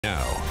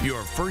Now,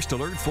 your first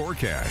alert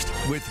forecast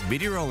with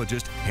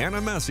meteorologist Hannah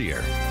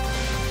Messier.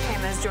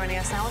 Hannah's joining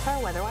us now with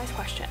our weather-wise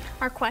question.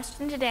 Our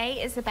question today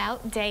is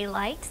about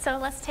daylight, so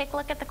let's take a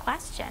look at the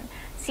question.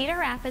 Cedar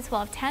Rapids will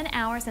have 10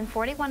 hours and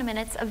 41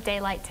 minutes of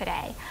daylight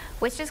today,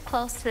 which is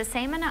close to the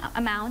same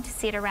amount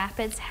Cedar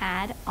Rapids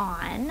had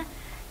on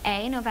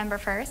A, November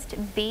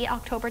 1st, B,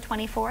 October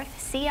 24th,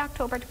 C,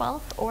 October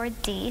 12th, or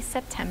D,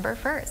 September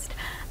 1st.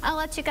 I'll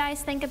let you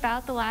guys think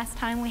about the last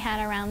time we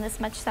had around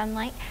this much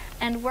sunlight,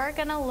 and we're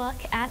going to look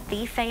at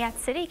the Fayette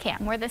City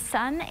Cam, where the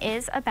sun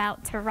is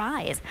about to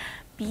rise.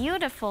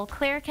 Beautiful,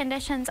 clear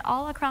conditions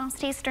all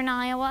across eastern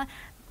Iowa.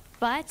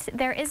 But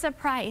there is a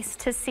price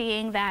to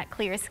seeing that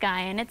clear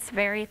sky, and it's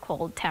very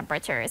cold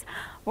temperatures.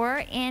 We're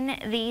in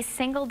the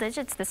single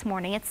digits this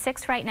morning. It's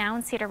 6 right now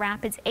in Cedar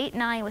Rapids, 8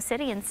 in Iowa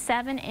City, and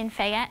 7 in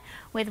Fayette,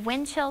 with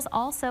wind chills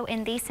also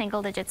in the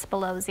single digits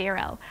below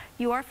 0.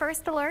 Your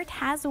first alert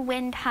has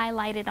wind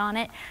highlighted on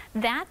it.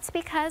 That's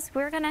because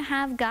we're going to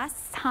have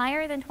gusts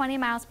higher than 20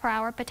 miles per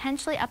hour,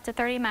 potentially up to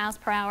 30 miles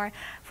per hour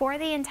for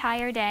the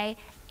entire day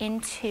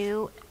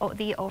into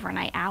the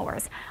overnight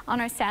hours.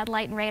 On our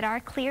satellite and radar,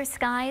 clear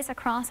skies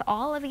across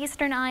all of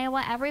eastern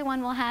Iowa.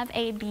 Everyone will have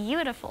a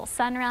beautiful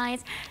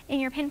sunrise. In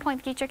your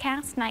pinpoint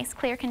futurecast, nice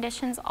clear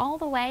conditions all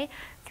the way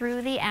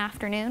through the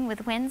afternoon,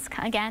 with winds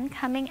again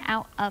coming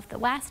out of the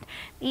west.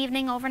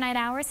 Evening overnight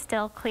hours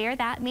still clear.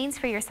 That means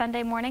for your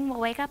Sunday morning we'll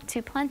wake up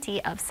to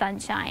plenty of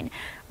sunshine.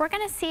 We're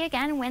going to see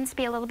again winds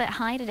be a little bit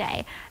high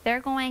today.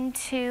 They're going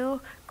to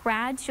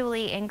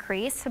gradually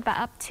increase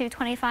up to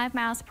 25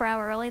 miles per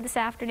hour early this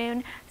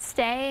afternoon,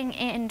 staying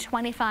in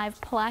 25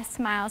 plus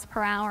miles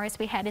per hour as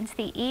we head into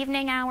the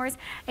evening hours.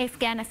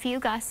 Again, a few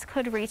gusts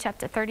could reach up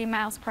to 30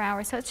 miles per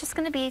hour, so it's just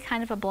going to be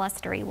kind of a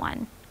blustery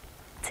one.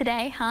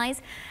 Today,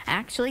 highs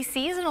actually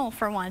seasonal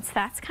for once.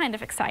 That's kind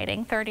of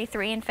exciting.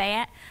 33 in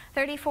Fayette,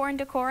 34 in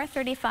Decorah,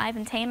 35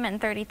 in Tama, and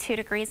 32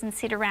 degrees in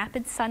Cedar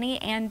Rapids,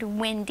 sunny and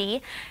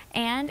windy.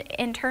 And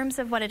in terms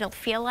of what it'll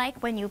feel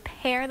like when you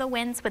pair the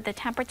winds with the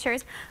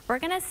temperatures, we're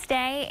going to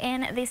stay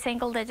in the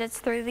single digits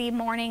through the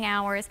morning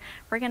hours.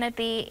 We're going to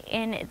be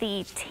in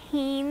the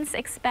teens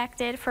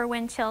expected for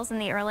wind chills in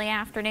the early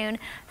afternoon.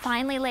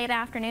 Finally, late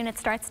afternoon, it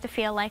starts to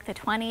feel like the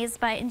 20s,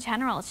 but in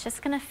general, it's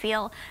just going to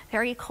feel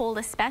very cold,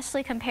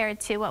 especially compared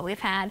to what we've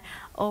had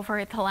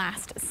over the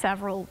last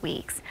several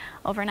weeks.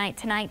 Overnight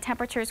tonight,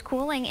 temperatures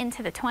cooling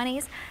into the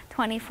 20s,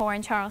 24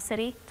 in Charles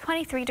City,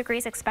 23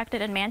 degrees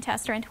expected in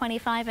Manchester, and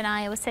 25 in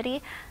Iowa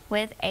City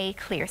with a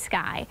clear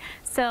sky.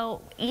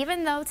 So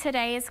even though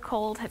today is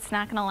cold, it's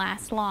not going to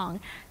last long.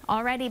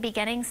 Already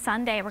beginning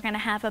Sunday, we're going to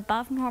have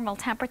above normal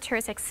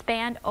temperatures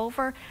expand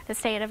over the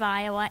state of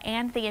Iowa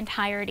and the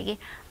entirety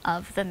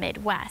of the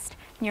Midwest.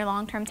 In your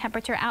long-term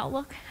temperature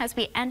outlook, as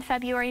we end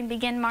February and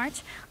begin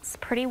March, it's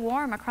pretty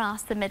warm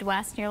across the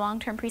Midwest. In your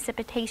long-term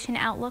precipitation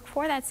outlook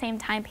for that same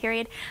time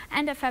period,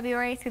 end of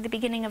February through the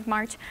beginning of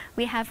March,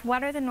 we have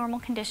wetter than normal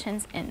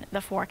conditions in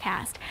the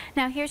forecast.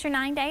 Now here's your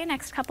 9-day,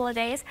 next couple of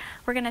days.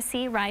 We're going to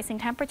see rising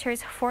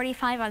temperatures,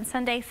 45 on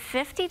Sunday,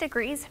 50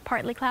 degrees,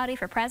 partly cloudy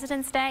for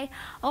President's Day.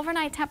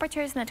 Overnight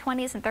temperatures in the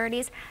 20s and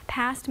 30s.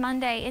 Past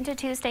Monday into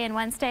Tuesday and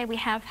Wednesday, we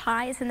have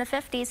highs in the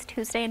 50s,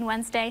 Tuesday and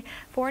Wednesday,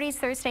 40s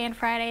Thursday and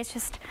Friday. It's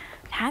just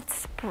that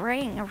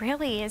spring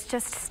really is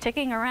just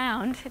sticking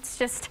around. It's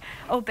just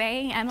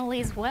obeying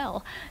Emily's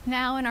will.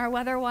 Now in our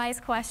weather-wise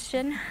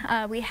question,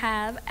 we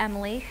have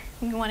Emily.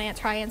 You want to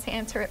try and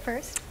answer it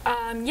first?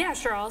 Yeah,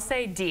 sure. I'll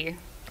say D.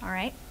 All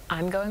right.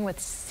 I'm going with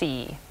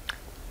C.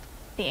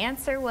 The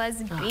answer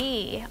was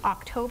B,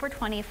 October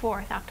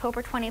 24th.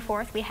 October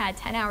 24th, we had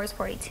 10 hours,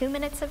 42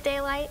 minutes of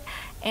daylight,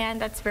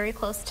 and that's very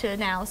close to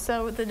now.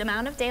 So the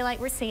amount of daylight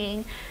we're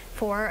seeing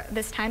for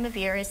this time of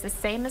year is the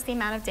same as the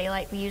amount of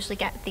daylight we usually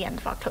get at the end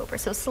of October.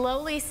 So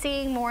slowly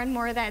seeing more and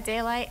more of that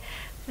daylight,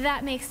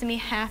 that makes me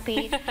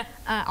happy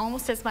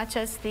almost as much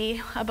as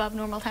the above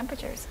normal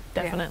temperatures.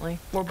 Definitely.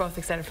 Yeah. We're both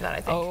excited for that,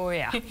 I think. Oh,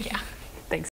 yeah. Yeah.